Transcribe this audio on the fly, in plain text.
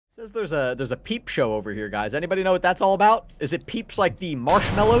Says there's a peep show over here, guys. Anybody know what that's all about? Is it peeps like the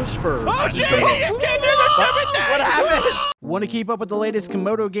marshmallows for? Oh, jeez! What happened? Want to keep up with the latest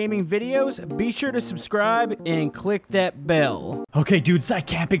Camodo gaming videos? Be sure to subscribe and click that bell. Okay, dudes, that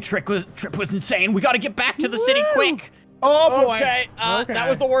camping trip was insane. We got to get back to the city quick. Oh boy. Okay, that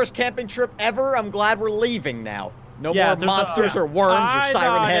was the worst camping trip ever. I'm glad we're leaving now. No more monsters or worms or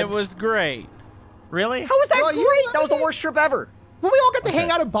siren heads. It was great. Really? How was that great? That was the worst trip ever. Well, we all got to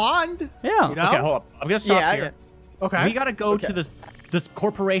hang out and bond. Yeah. You know? Okay, hold up. I'm gonna stop here. Okay. We gotta go to this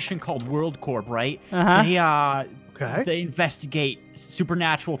corporation called World Corp, right? They investigate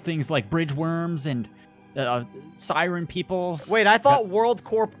supernatural things like bridge worms and siren peoples. Wait, I thought World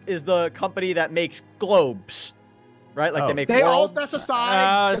Corp is the company that makes globes, right? Like they make worlds. That's a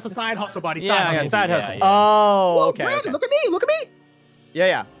side. That's a side hustle, buddy. Side hustle. Oh, okay. Brandon, look at me. Look at me.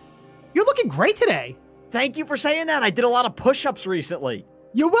 Yeah. You're looking great today. Thank you for saying that. I did a lot of push-ups recently.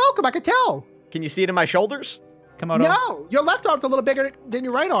 You're welcome. I could tell. Can you see it in my shoulders? Camodo. No, your left arm's a little bigger than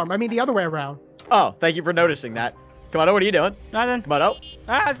your right arm. I mean, the other way around. Oh, thank you for noticing that. Camodo, what are you doing? Nothing. Camodo. All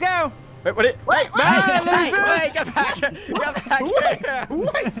right, let's go. Wait, what? Wait, Get back here.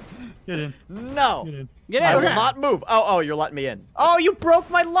 Wait. Get in. No. Get in. I will not move. Oh, you're letting me in. Oh, you broke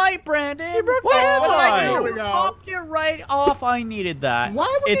my light, Brandon. You broke my light. What did I do? Here we go. Popped it right off. I needed that. Why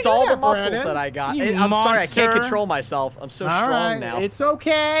would It's you do all that, the muscles Brandon? that I got. You I'm sorry, I can't monster. control myself. I'm so All strong right. now. It's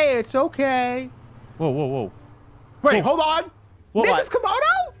okay. It's okay. Whoa. Wait, hold on. What? Mrs.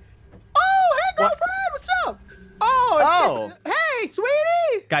 Camodo? Oh, hey, girlfriend. What's up? Oh. Hey,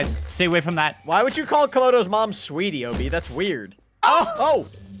 sweetie. Guys, stay away from that. Why would you call Komodo's mom Sweetie, Obi? That's weird. Oh.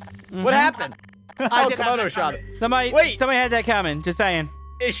 What happened? Camodo shot it. Somebody had that coming. Just saying.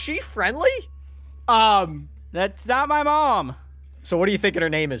 Is she friendly? That's not my mom. So what are you thinking her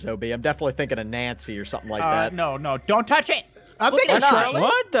name is, Obi? I'm definitely thinking of Nancy or something like that. No, don't touch it. I'm thinking Shirley.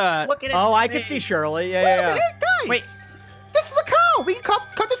 What the? Look at it. Oh, I can see Shirley. Wait a Yeah. minute, guys. Wait. This is a cow. We can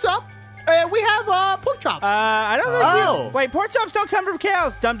cut this up. And we have pork chops. I don't know. Wait, pork chops don't come from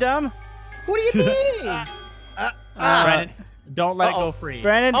cows, dum-dum. What do you mean? Brandon, don't let it go free.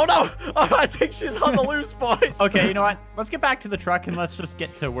 Brandon. Oh, no. Oh, I think she's on the loose, boys. Okay, you know what? Let's get back to the truck and let's just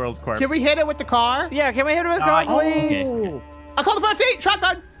get to World Corp. Can we hit it with the car? Yeah, can we hit it with the car, please? Okay. I call the front seat.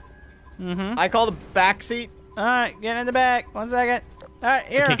 Shotgun. I call the back seat. All right, get in the back. 1 second. All right,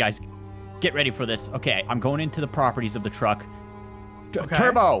 here. Okay, guys, get ready for this. Okay, I'm going into the properties of the truck. Okay.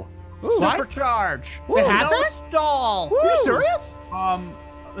 Turbo. Ooh, Supercharge. It has No that? stall. Are you serious?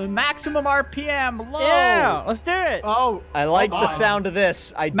 Maximum RPM. Low. Yeah, let's do it. Oh. I like the sound of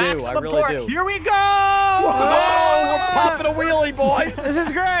this. I do. Maximum I really torque. do. Here we go. Oh, we're popping a wheelie, boys. This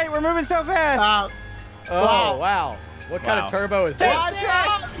is great. We're moving so fast. Oh, wow. What kind of turbo is this?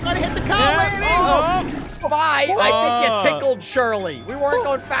 Gotta hit the car, baby. Spy, I think you tickled Shirley. We weren't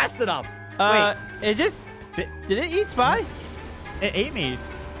going fast enough. Wait. Did it eat Spy? It ate me.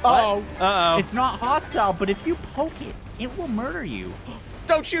 Uh-oh. It's not hostile, but if you poke it, it will murder you.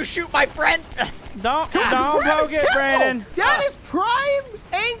 Don't you shoot my friend. Don't poke it, Brandon. That is prime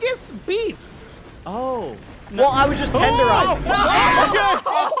Angus beef. Oh. Well, I was just tenderizing.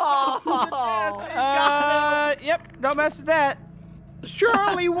 Yep, don't mess with that.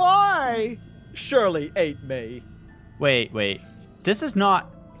 Surely, why? Shirley ate me. Wait. This is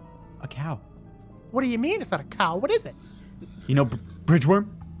not a cow. What do you mean it's not a cow? What is it? You know, bridgeworm?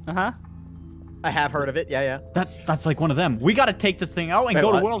 Uh-huh. I have heard of it. Yeah. That's like one of them. We got to take this thing out and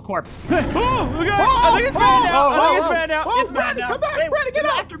go to World Corp. Oh, okay. I think it's banned out. It's banned out. It's Brandon, come back. Brandon, get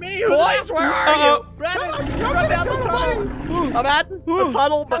after me. Boys, where are you? Brandon, Come down the tunnel. I'm at the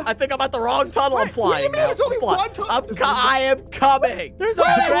tunnel, but I think I'm at the wrong tunnel. I'm flying now. There's only one tunnel. I am coming. There's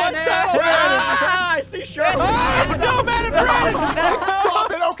only one tunnel. I see Shirley. I'm still mad at Brandon.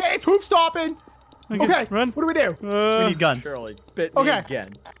 Stop it. Okay, it's hoof stopping. Okay, run. What do we do? we need guns. Shirley bit me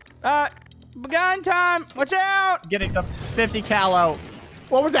again. Gun time. Watch out. Getting the 50 cal out.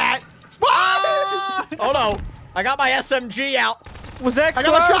 What was that? Spot! Oh no! I got my SMG out. Was that I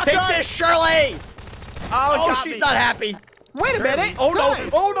got my close? shotgun. Take this, Shirley. Oh, She's not happy. Wait a minute. Oh no! Guys.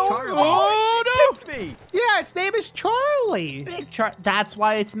 Oh no! Oh, she kicked me. Yeah, its name is Charlie. That's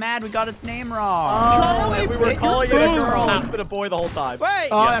why it's mad. We got its name wrong. Oh, and we were calling it a girl. It's been a boy the whole time. Wait.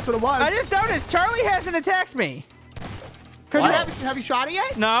 Oh, that's what it was. I just noticed Charlie hasn't attacked me. Because have you shot it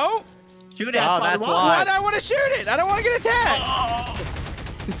yet? No. Shoot it. Oh, that's Why why. do I want to shoot it? I don't want to get attacked.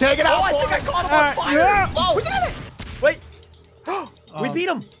 Just take it out. Oh, I think I caught him on fire. Yeah. Oh, We did it. Wait. We beat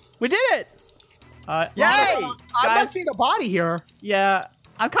him. We did it. Yay! I'm not Guys. seeing a body here. Yeah,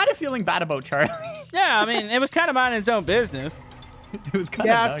 I'm kind of feeling bad about Charlie. Yeah, I mean, it was kind of minding its own business. It was kind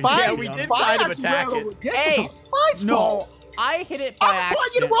Yeah, of Spy. Yeah, we did try to attack it. Hey, Spy's fault. I hit it by accident. I'm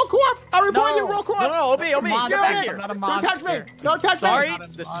reporting you to World Corp. I'm reporting you to World Corp. No, OB, get back here. I'm not a Don't touch monster. me. Don't touch me. Sorry,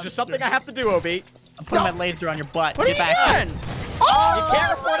 this is just something I have to do, OB. I'm putting my laser on your butt. What are Get you back doing? here. You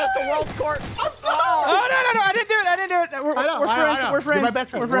can't report us to World Court. I'm sorry. Oh, no, I didn't do it. I didn't do it. We're friends. We're friends. You're my best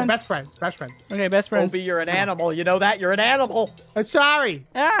friend. We're friends. Best friends. Best friends. Okay, best friends. OB, you're an animal. You know that? You're an animal. I'm sorry.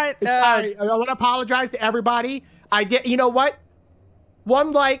 All right. I'm sorry. I want to apologize to everybody. I did. You know what?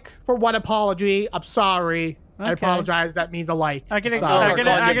 One like for one apology. I'm sorry. Okay. I apologize. That means a like. I can Big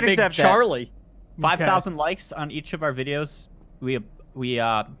accept that. Charlie. 5,000 likes on each of our videos. We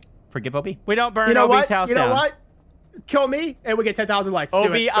forgive OB. We don't burn You know Obi's what? house You down. know what? Kill me and we get 10,000 likes. Do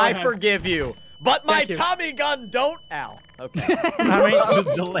OB, it. Go I ahead. forgive you. But my Thank you. Tommy gun don't. Ow. Okay. It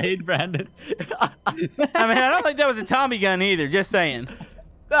was delayed, Brandon. I mean, I don't think that was a Tommy gun either. Just saying.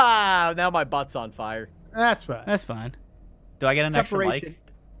 Now my butt's on fire. That's fine. That's fine. Do I get an extra Separation. like?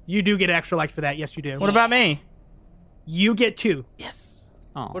 You do get an extra like for that. Yes, you do. What about me? You get 2. Yes.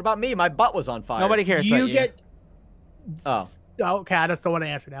 Oh. What about me? My butt was on fire. Nobody cares You about you. get. Oh. Okay, I just don't want to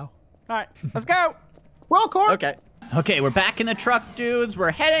answer now. All right, let's go. Well, Corp. Okay. Okay, we're back in the truck, dudes.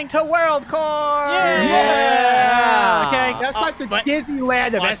 We're heading to World Court. Yeah. Okay. That's like the but- Disneyland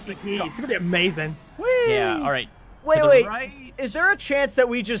of Let's SCPs. It's gonna be amazing. Yeah. All right. Wait, To the wait. right. Is there a chance that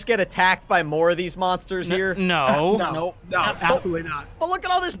we just get attacked by more of these monsters here? No. No, absolutely not. But look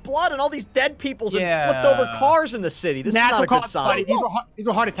at all this blood and all these dead peoples and Yeah. flipped over cars in the city. This is not a good sign. These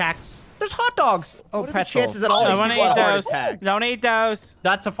are heart attacks. There's hot dogs. Oh, What are the pretzels. chances that all I these want to people eat have heart those. attacks? Don't eat those.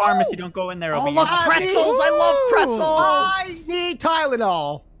 That's a pharmacy. Don't go in there. Oh, OB. look, pretzels! I love pretzels! I need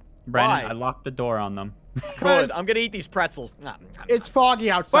Tylenol. Brandon, Why? I locked the door on them. Good. I'm gonna eat these pretzels. It's foggy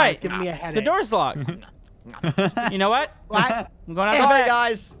outside. Wait, It's giving me a headache. the door's locked. You know what? What? I'm going out the Sorry, back.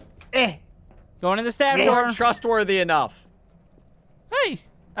 guys. Going in the staff You door. aren't trustworthy enough. Hey,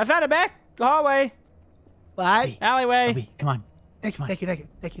 I found a back hallway, What? alleyway. OB, come on. Thank you, thank you, thank you,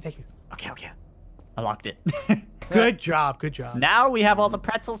 thank you, thank you. Okay. I locked it. Good job, good job. Now we have all the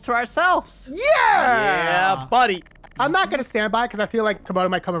pretzels to ourselves. Yeah, buddy. I'm not gonna stand by because I feel like Camodo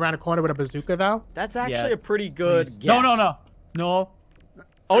might come around a corner with a bazooka though. That's actually Yeah. a pretty good guess. No.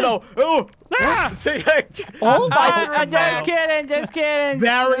 Oh, no. Oh. Ah! See, Oh, I'm just kidding, just kidding.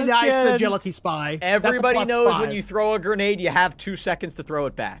 Very just nice kidding. agility spy. Everybody That's a knows +5. when you throw a grenade, you have 2 seconds to throw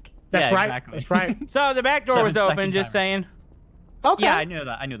it back. That's Yeah, right. exactly. That's right. So the back door was 7-second open, just timer. saying. Okay. Yeah, I knew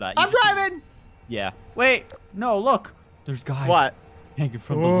that. You I'm just- driving. Yeah. Wait. No, look. There's guys. What? Hanging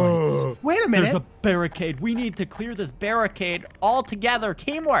from the lights. Wait a There's minute. a barricade. We need to clear this barricade all together.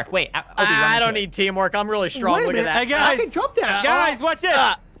 Teamwork. Wait. I don't need teamwork. I'm really strong. Wait a Look at minute. that. Hey, guys. I can jump down. Guys, watch this.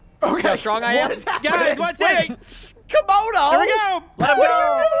 Okay. How strong I am? What is happening? Guys, watch this. Wait, Camodo. Here we go. What are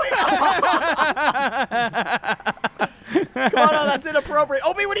you doing? Camodo, that's inappropriate.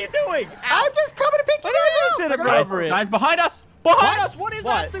 Obi, what are you doing? I'm just coming to pick you is up. inappropriate? Guys, behind us. Behind What? us. What is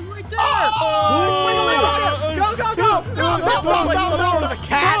What? that thing right there? Oh! Go! That looks like some sort of a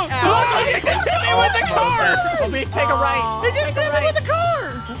cat. Ow. You just hit me with the car. Obi, take a right. You just hit me with the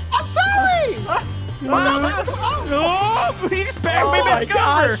car. I'm sorry. Oh, he just backed me Oh my back over.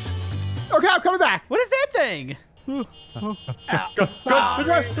 gosh. Okay, I'm coming back. What is that thing? Oh,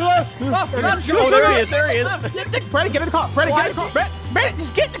 there he is. There he is. Brandon, get in the car. Brandon, Why get in the is car. Brett,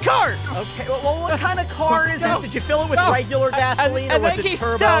 just get in the car. Okay, well, what kind of car is it? Did you fill it with regular gasoline I or was think it he's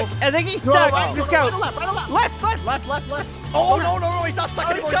turbo? stuck. I think he's No, stuck. right, Just right go. or left, right or left. Left. Oh, no, he's not stuck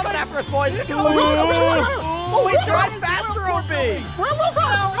anymore. He's coming after us, boys. Oh, Wait, drive faster, OB. Where will go?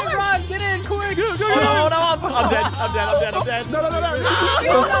 Run, get in, quick. Oh, no, I'm dead. No.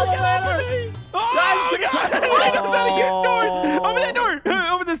 Oh, God. I know how to use doors. Open that door.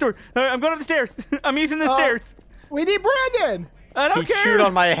 Open this door. I'm going up the stairs. I'm using the stairs. We need Brandon. I don't He care. chewed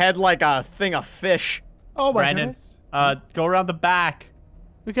on my head like a thing of fish. Oh, my Brandon, goodness. go around the back.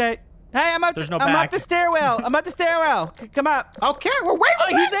 Okay. Hey, I'm up. There's no I'm back. up the stairwell. I'm up the stairwell. Come up. Okay, we're waiting.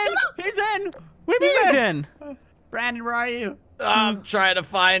 Oh, he's in. He's in. What do you mean he's in? Brandon, where are you? I'm trying to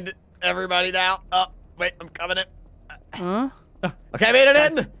find everybody now. Oh, wait, I'm coming in. Huh? Okay, I made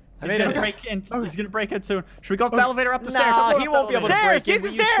it in. He's gonna break in. He's gonna break in soon. Should we go up the elevator up the stairs? Nah, Let's go he up won't the be able to elevator. break in. Use the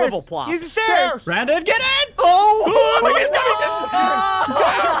We use stairs. swivel plops. Use the stairs. Brandon, get in! Oh, He's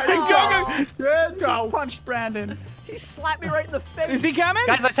coming. Go. Let's go. Punch Brandon. He slapped me right in the face. Is he coming?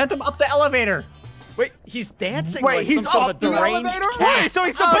 Guys, I sent him up the elevator. Wait, he's dancing Wait, like he's some sort of up a the deranged elevator? cat. Wait, so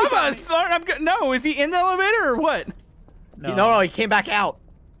he's above us. No, is he in the elevator or what? No, he came back out.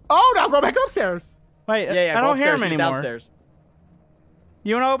 Oh, now go back upstairs. Wait, Yeah, I go don't hear upstairs. him He's anymore. downstairs.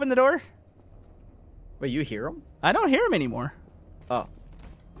 You want to open the door? Wait, you hear him? I don't hear him anymore. Oh,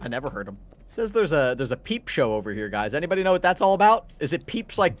 I never heard him. It says there's a peep show over here, guys. Anybody know what that's all about? Is it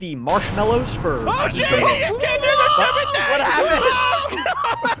peeps like the marshmallows for? Oh, gee, he just came in the happened?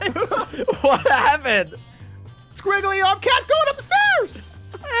 What happened? Squiggly arm cat's going up the stairs.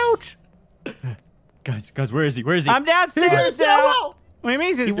 Ouch. Guys, where is he? Where is he? I'm downstairs now. What do you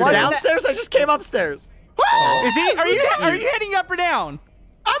mean he's downstairs? I just came upstairs. Is he? Are you heading up or down?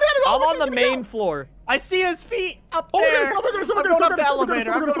 I'm heading I'm on the main floor. I see his feet up Oh there. my goodness, I'm going up the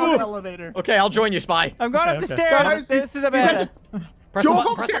elevator. I'm going up the elevator. Okay, I'll join you, Spy. I'm going up the stairs. This is a bad. Press the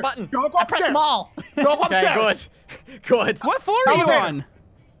button. Press the button. I pressed them all. Okay, good. What floor are you on?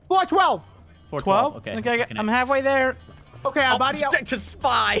 Floor 12. 12? Okay, I'm halfway there. Okay, I'm body out. Stick to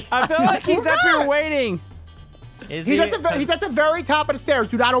Spy. I feel like he's up here waiting. He's at the very top of the stairs.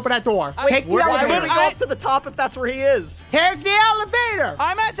 Do not open that door. Take the Why would we elevator. go up to the top if that's where he is? Take the elevator.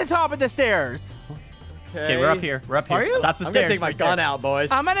 I'm at the top of the stairs. Okay, we're up here. We're up here. Are you? That's the I'm stairs. gonna take my gun out,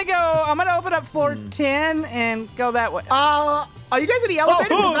 boys. I'm gonna open up floor 10 and go that way. Are you guys in the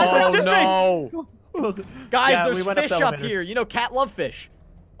elevator? Oh, no. Guys, Yeah, there's we went up fish the up elevator. here. You know, cat love fish.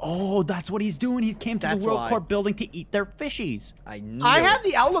 Oh, that's what he's doing. He came to That's the World why. Corp building to eat their fishies. I knew I it. have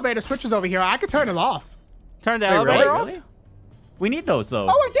the elevator switches over here. I could turn them off. Turn the Wait, elevator really? off? We need those though.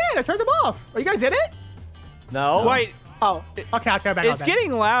 Oh, I did. I turned them off. Are you guys in it? No. Wait, Oh, okay. I'll turn it back on. it's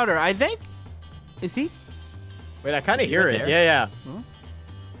getting louder. I think. Is he? Wait, I kind of hear Right it. there. Yeah.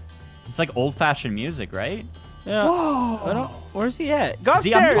 It's like old-fashioned music, right? Yeah. Whoa. Where's he at? Go Is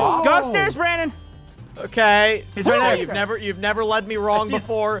he up upstairs. top? Go upstairs, Brandon. Okay. He's right You've there. you've never led me wrong see his-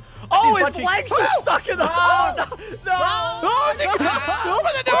 before. Oh, his punching. legs are stuck in the. Oh no!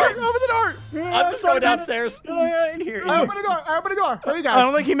 Open the door. Open the door. I'm just going downstairs. In here. I open the door. I open the door. Where are you guys? I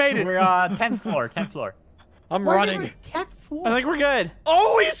don't think he made it. We're on 10th floor. 10th floor. I'm Where are you running. guys? Cat floor. I think we're good.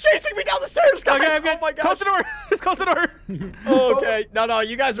 Oh, he's chasing me down the stairs, guys. Okay, I'm good. Oh my god. Close the door. Just close the door. Oh, okay. No,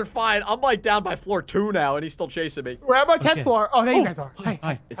 you guys are fine. I'm like down by floor 2 now, and he's still chasing me. We're at my 10th Okay. floor. Oh, there you guys are. Hey.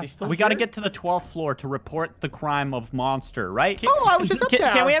 Hi. Is he still? We got to here? get to the 12th floor to report the crime of monster, right? Oh, I was just up there.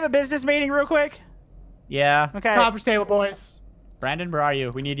 Can we have a business meeting real quick? Yeah. Okay. Conference table, boys. Brandon, where are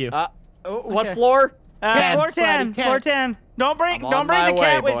you? We need you. What Okay. floor? 10. Floor 10. Freddy, Floor 10. Don't bring I'm on the my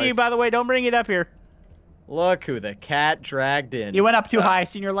cat way, with you, boys. by the way. Don't bring it up here. Look who the cat dragged in. You went up too high.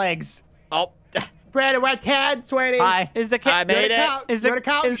 Seen your legs. Oh, Brandon, we're at 10, sweaty. Hi. Is the I cat? made it. Is You're the an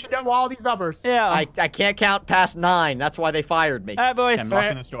accountant. You should know all these numbers. Yeah. I can't count past 9. That's why they fired me. All right, boys. I'm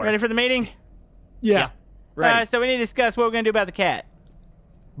locking this door. Ready for the meeting? Yeah. Ready. So we need to discuss what we're gonna do about the cat.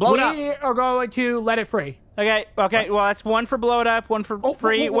 Blow We it up. are going to let it free. Okay. Okay. Well, that's one for blow it up, one for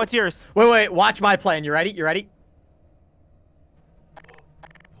free. whoa. What's yours? Wait. Watch my plan. You ready? You ready?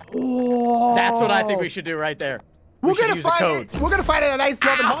 Oh. That's what I think we should do right there. We're We should gonna use a find code. it. We're gonna find it at a nice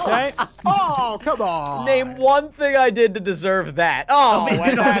loving home. Okay. Oh, come on. Name one thing I did to deserve that. Oh,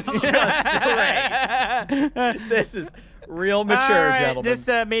 well, that's just great. This is real mature, All right. gentlemen. This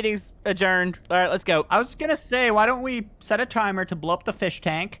meeting's adjourned. All right. Let's go. I was gonna say, why don't we set a timer to blow up the fish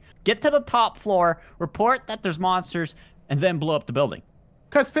tank, get to the top floor, report that there's monsters, and then blow up the building.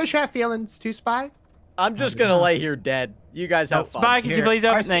 Because fish have feelings too, Spy. I'm just gonna lay here dead. You guys have fun. Spy, could you please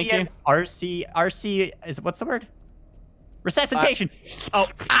open? RC, Thank you. RC is what's the word? Resuscitation.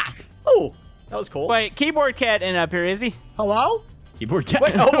 Oh, that was cool. Wait, keyboard cat ain't up here, is he? Hello? Keyboard cat.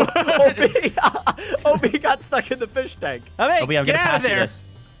 Wait, OB got stuck in the fish tank. Okay, Obi, I'm get gonna out of pass you there. this.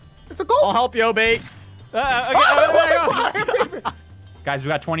 It's a goal. I'll help you, OB. Okay, Guys, we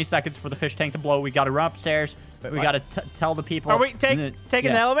got 20 seconds for the fish tank to blow. We gotta run upstairs. We gotta tell the people. Are we and then- taking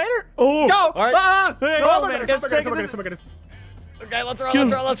yeah. the elevator? Oh, Go! All right. Ah! Hey, Go oh, elevator. Let's take Okay, let's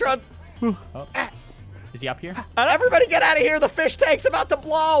run. Oh. Is he up here? Everybody get out of here. The fish tank's about to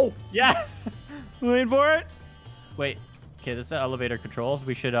blow. Yeah. Waiting for it. Wait. Okay, this is elevator controls.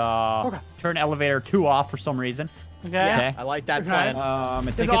 We should Okay. turn elevator 2 off for some reason. Okay. Okay. I like that Okay. plan. I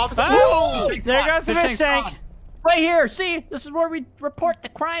think off. it's Oh, Fish there tank's goes the on. fish tank. on. Right here. See, this is where we report the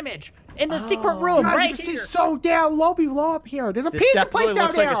crimeage in the secret room. God, Right you can here. see so down low below up here. There's a This pizza definitely place down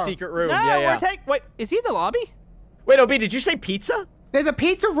looks there. like a secret room. No, Yeah. Wait, is he in the lobby? Wait, OB, did you say pizza? There's a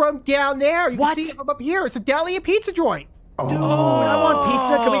pizza room down there. You What? can see it from up here. It's a deli and pizza joint. Dude, I want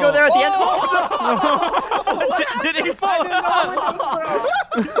pizza. Can we go there at the end? Did he fall?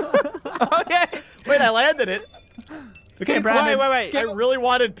 Okay. Wait, I landed it. Okay, Brandon. Wait. I really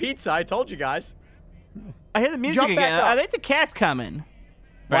wanted pizza. I told you guys. I hear the music Jump back again. up. I think the cat's coming. Watch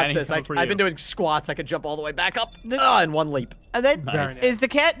Brandon, this. coming for I've you. been doing squats. I could jump all the way back up in one leap. Nice. Is the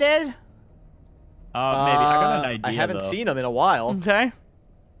cat dead? Maybe. I got an idea. I haven't though. seen him in a while. Okay.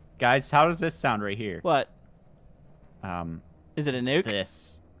 Guys, how does this sound right here? What? Um, Is it a nuke?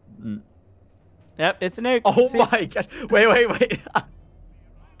 this. Yep, it's a nuke. Oh See? my gosh. Wait.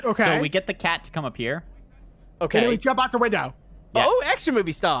 Okay. So we get the cat to come up here. And then we Okay. jump out the window. Yeah. Oh, action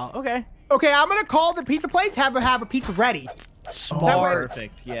movie style. Okay. Okay, I'm gonna call the pizza place. Have a pizza ready. Smart.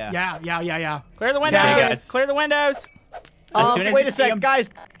 Perfect. Yeah. Yeah. Clear the windows. guys. Clear the windows. Wait a sec, guys.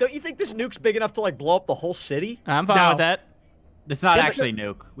 Don't you think this nuke's big enough to like blow up the whole city? I'm fine with that. It's not actually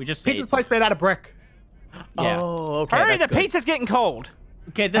nuke. We just pizza place made out of brick. Yeah. Oh, okay. Hurry, the pizza's getting cold.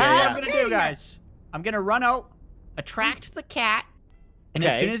 Okay, this is what I'm gonna do, guys. I'm gonna run out, attract the cat, and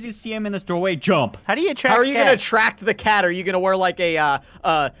as soon as you see him in this doorway, jump. How do you attract? How are you gonna attract the cat? Are you gonna wear like a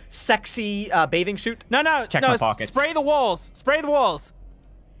sexy bathing suit? No. Check my pockets. Spray the walls. Spray the walls.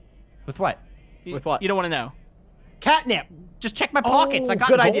 With what? With what? You don't want to know. Catnip. Just check my pockets. I got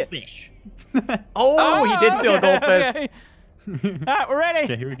good goldfish. Oh, he did steal a goldfish. Okay. All right, we're ready.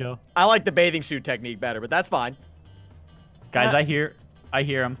 Okay, here we go. I like the bathing suit technique better, but that's fine. Guys, I hear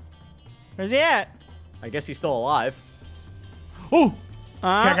him. Where's he at? I guess he's still alive. Oh!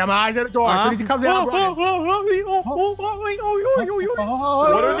 Check my eyes at the door. As soon as he comes in, I'm running. What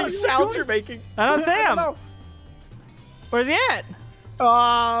are these sounds you're making? I don't see him. Where's he at?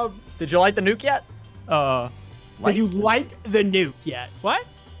 Did you light the nuke yet? Did you light the nuke yet? What?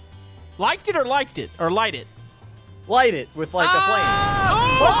 Liked it or liked it? Or light it? Light it with like a flame.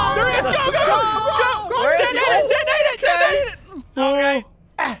 Oh, there he is! Go! Detonate it! Okay.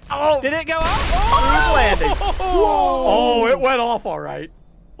 Did it go off? Nuke landing. Oh, it went off all right.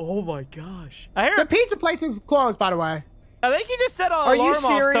 Oh my gosh. I hear The pizza place is closed, by the way. I think you just set an Are you alarm off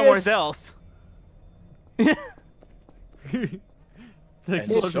serious? somewhere else. And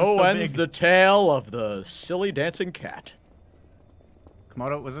so ends the tale of the silly dancing cat.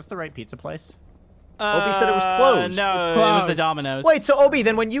 Camodo, was this the right pizza place? Obi said it was closed. No, It's it was the closed. Domino's. Wait, so Obi,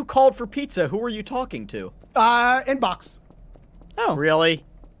 then when you called for pizza, who were you talking to? Inbox. Oh. Really?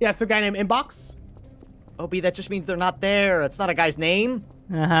 Yeah, it's a guy named Inbox. Obi, that just means they're not there. It's not a guy's name.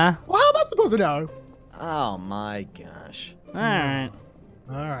 Uh-huh. Well, how am I supposed to know? Oh my gosh. All right.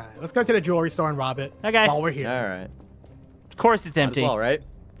 All right, let's go to the jewelry store and rob it. Okay. While we're here. All right. Of course it's empty. Well, right?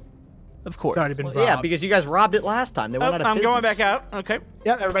 Of course. It's already been robbed. Yeah, because you guys robbed it last time. They went out of I'm business. going back out. Okay.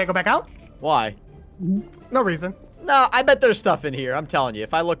 Yeah, everybody go back out. Why? No reason. No, I bet there's stuff in here. I'm telling you.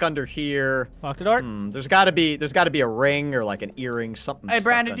 If I look under here, Lock the door. there's got to be a ring or like an earring, something. Hey, stuck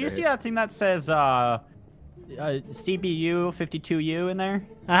Brandon, do you under see here. that thing that says CBU 52U in there?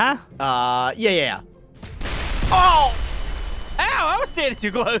 Uh-huh. Yeah. Oh! Ow! I was standing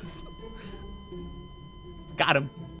too close. Got him.